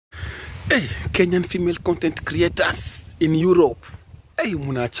Hey, Kenyan female content creators in Europe. Hey,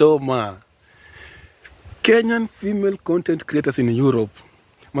 munachoma. Kenyan female content creators in Europe.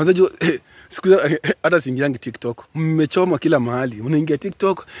 Mazajo, sikuza hata singiangi TikTok. Mmechoma kila mahali. Unaingia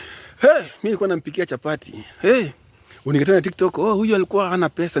TikTok. Hey, mimi nilikuwa nampikia chapati. Hey, uningetana TikTok. Oh, huyu alikuwa hana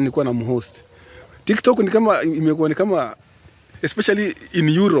pesa, nilikuwa na mhost. TikTok ni kama imekuwa ni kama especially in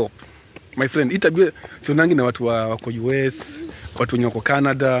Europe. My friend, itabia tunangi na watu wako US, watu wenye wako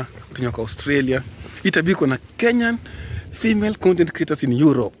Canada, watu wenye wako Australia. Itabia kuna Kenyan female content creators in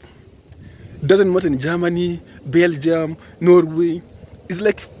Europe. Doesn't matter in Germany, Belgium, Norway. It's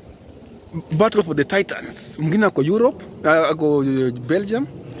like battle for the titans. Mwingine ako Europe, ako Belgium,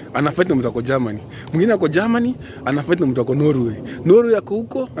 anafight na mtu ako Germany. Mwingine ako Germany, anafight na mtu ako Norway. Norway ako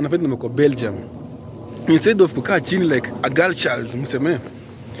huko, anafight na mtu ako Belgium. Instead of kukaa chini like a girl child, mseme.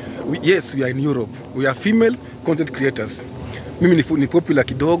 Yes, we are in Europe. We are female content creators. Mimi ni popular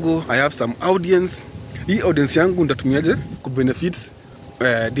kidogo. I have some audience. Hii audience yangu nitatumiaje kubenefit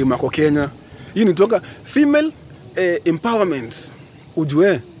dema kwa Kenya. Hii ni toka female empowerment.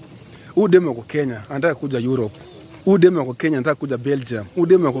 Ujue huyu dema kwa Kenya anataka kuja Europe. Huyu dema kwa Kenya anataka kuja Belgium. Huyu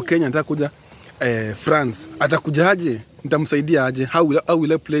dema kwa Kenya anataka kuja France. Atakuja aje? Nitamsaidia aje? How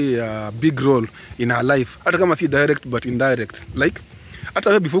will I play a big role in her life? Hata kama si direct but indirect. Like hata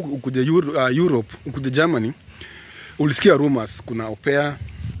wewe before ukuje Europe, ukuje Germany, ulisikia rumors kuna au pair,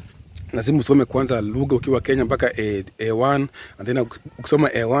 lazima usome kwanza lugha ukiwa Kenya mpaka A1, and then ukisoma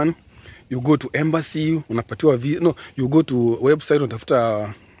A1 you go to embassy, unapatiwa no, you go to website,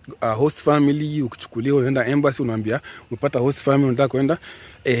 unatafuta host family, ukichukuliwa unaenda embassy, unaambia unapata host family, unataka kwenda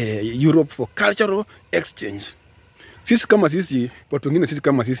Europe for cultural exchange. Sisi kama sisi, watu wengine sisi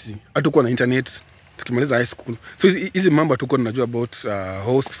kama sisi, hatukuwa na internet tukimaliza high school. So hizi mambo hatukuwa tunajua about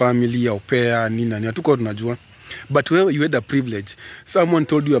host family au pair nini hatukuwa tunajua. But wewe you had a privilege. Someone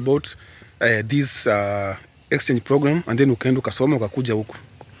told you about this exchange program, and then ukaenda ukasoma ukakuja huko.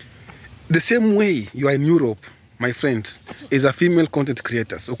 The same way you are in Europe, my friend, is a female content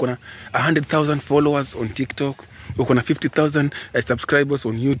creators. Uko na 100,000 followers on TikTok, uko na 50,000 subscribers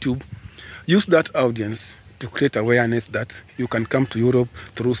on YouTube. Use that audience to create awareness that you can come to Europe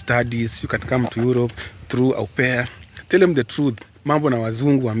through studies, you can come to Europe through au pair. Tell them the truth. Mambo na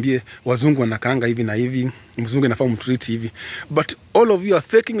wazungu, ambie wazungu wanakaanga hivi na hivi, mzungu anafaa mtreat hivi. But all of you are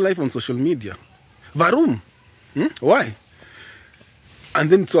faking life on social media. Varum. Why? And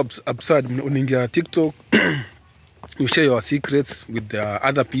then it's so absurd. Uningia TikTok, you share your secrets with the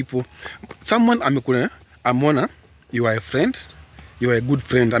other people. Someone amona, you are a friend, you are a good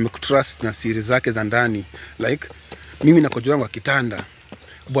friend, amekutrust na siri zake za ndani. Like, mimi nakojoa kwa kitanda,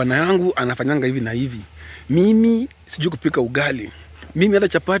 bwana yangu anafanyanga hivi na hivi. Mimi sijui kupika ugali. Mimi hata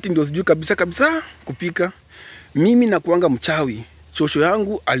chapati ndio sijui kabisa kupika. Mimi nakuanga mchawi. Shosho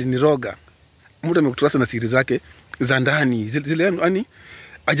yangu aliniroga. Mtu amekutrust na siri zake za ndani. Zile yani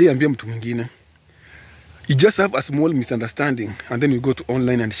aje mtu mwingine. You just have a small misunderstanding, and then you go to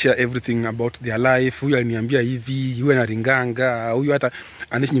online and share everything about their life. Huyu aliniambia hivi, huyu anaringanga, huyu hata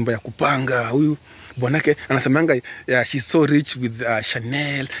anaishi nyumba ya kupanga, huyu bwanake anasemanga she's so rich with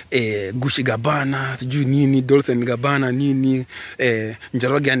Chanel, Gucci Gabbana, sijui nini, Dolce & Gabbana nini,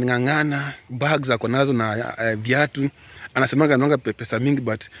 Njoroge anang'ang'ana, bags ako nazo na viatu. Anasemanga anaonga pesa mingi,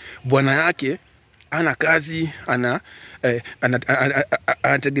 but bwana yake ana kazi,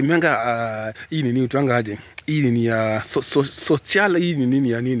 anategemeanga hii nini utwanga aje, hii ni ya social, hii ni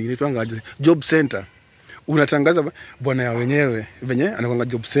nini ya nini utwanga aje, job center. Unatangaza bwana ya wenyewe venye anakwanga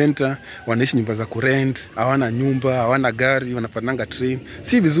job center, wanaishi nyumba za kurent, hawana nyumba, hawana gari, wanapandanga train.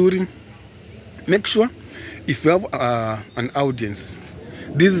 Si vizuri. Make sure if you have an audience,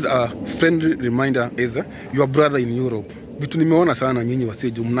 this is a friendly reminder is your brother in Europe. Vitu nimeona sana nyinyi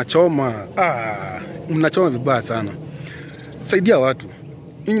waseju, mnachoma vibaya sana. Saidia watu.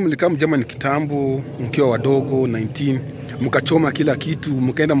 Nyinyi mlikaa Germany kitambo, mkiwa wadogo 19, mkachoma kila kitu,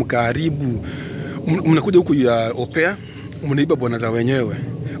 mkaenda mkaharibu. Mnakuja huku ya opea, mnaiba bwana za wenyewe.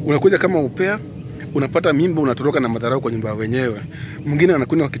 Unakuja kama opea, unapata mimba, unatoroka na madharau kwa nyumba ya wenyewe. Mwingine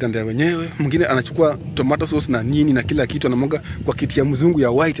anakunywa kwa kitanda ya wenyewe, mwingine anachukua tomato sauce na nini na kila kitu anamwaga kwa kiti ya mzungu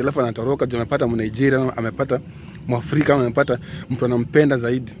ya white, alafu anatoroka. Ndio anapata Mnigeria, amepata Mwafrika, amepata mtu anampenda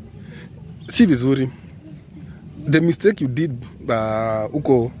zaidi. Si vizuri. The mistake you did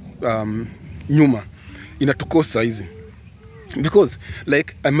uko nyuma inatukosa hizi. Because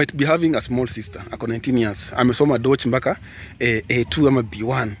like I might be having a small sister, ako 19 years. Amesoma Dutch mpaka A2 ama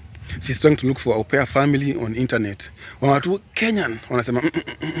B1. She's trying to look for a pair family on internet. Watu Kenyan wanasema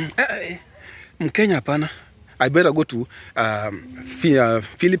Mkenya hapana. I better go to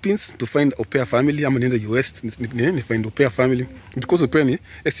Philippines to find au pair family, ama niende US ni find au pair family, because au pair ni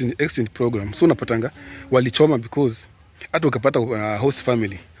exchange program. So unapatanga walichoma because hata ukapata host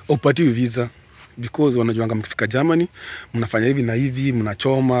family upatiwi visa, because wanajuanga mkifika Germany mnafanya hivi na hivi,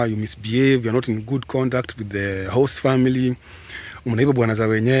 mnachoma, you misbehave, you are not in good contact with the host family, mnaiba bwana za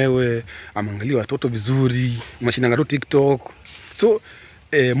wenyewe, amangalia watoto vizuri, mnashinanga tu TikTok. So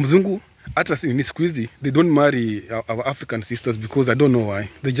mzungu hata ni siku hizi they don't marry our African sisters because I don't know why.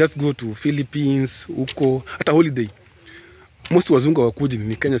 They just go to Philippines huko hata holiday. Most wazungu wakuji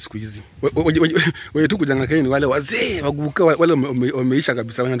ni Kenya siku hizi. Wewe tu kujanga Kenya ni wale wazee waguka, wale wameisha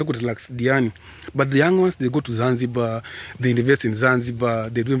kabisa, wanataka relax diani. But the young ones, they go to Zanzibar, they invest in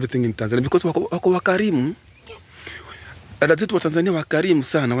Zanzibar, they do everything in Tanzania because wako wakarimu. Dada zetu wa Tanzania wakarimu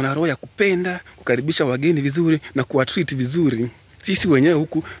sana, wana roho ya kupenda, kukaribisha wageni vizuri na kuwatreat vizuri. Sisi wenyewe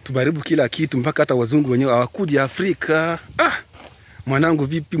huku tubaribu kila kitu, mpaka hata wazungu wenyewe hawakuji Afrika. Mwanangu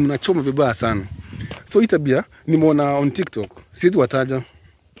vipi, mnachoma vibaya sana. So hii tabia nimeona on TikTok. Siwezi wataja.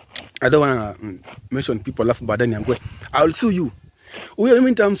 I don't wanna mention people, alafu baadaye niambie I will sue you. Huyo mimi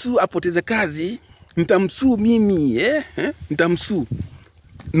nitamsue apoteze kazi, nitamsue mimi, nitamsue.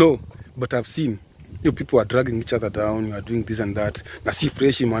 No, but I've seen you people are dragging each other down, you are doing this and that. Na si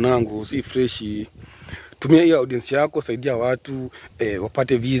freshi mwanangu, si freshi. Tumia hii audience yako, saidia watu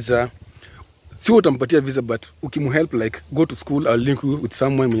wapate visa. Si utampatia visa, but ukimhelp, like go to school, I'll link you with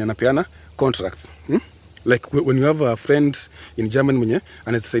someone mwenye anapeana contracts. Like when you have a friend in Germany mwenye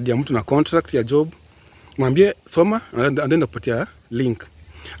anasaidia mtu na contract ya job, mwambie soma and then nakupatia link.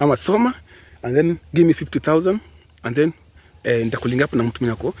 Ama soma and then give me 50,000 and then nitakulinga hapo na mtu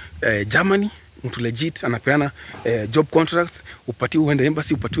mwenye ako Germany, mtu legit anapeana job contracts, upatiwe uende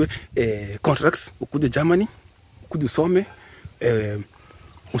embassy, upatiwe contracts, ukuje Germany, ukuje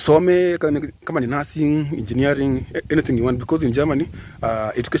usome kama ni nursing, engineering, anything you want, because in Germany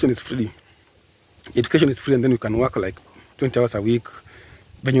education is free. Education is free, and then you can work like 20 hours a week.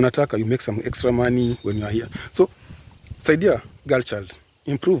 When you unataka, you make some extra money when you are here. So saidia girl child,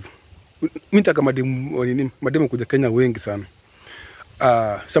 improve. Mitaka mademu kuja Kenya wengi sana.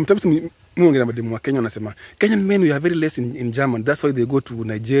 Sometimes mungi na mademu wa Kenya wanasema Kenyan men, we are very less in German. That's why they go to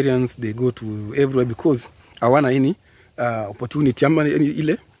Nigerians, they go to everywhere, because hawana any opportunity ama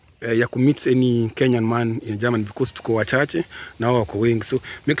ile ya meet any Kenyan man in Germany, because tuko wachache na wao wako wengi. So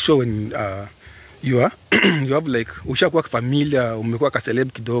make sure when you have like ushakuwa familia, umekuwa ka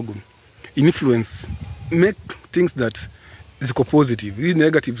celeb kidogo, influence, make things that ziko positive. Hii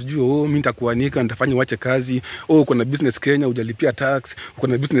negative juu mimi nitakuanika, nitafanya uache kazi, uko na business Kenya hujalipia tax, uko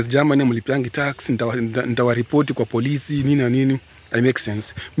na business Germany mlipiangi tax, nitawaripoti kwa polisi nini na nini. I make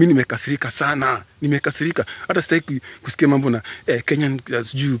sense. Mimi nimekasirika sana, nimekasirika. Hata sitaki kusikia mambo na Kenyan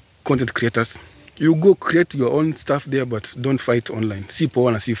content creators. You go create your own stuff there, but don't fight online. Si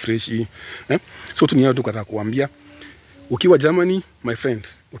poa na si fresh. So tunia tu kata kuambia, ukiwa Germany, my friend,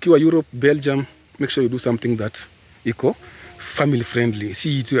 ukiwa Europe, Belgium, make sure you do something that iko family friendly.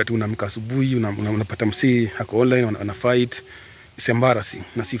 Si tu ati unamka asubuhi unapata msee hako online ana fight. It's embarrassing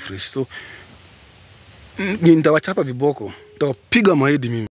na si fresh. So nitawachapa viboko, nitawapiga mahedi mimi.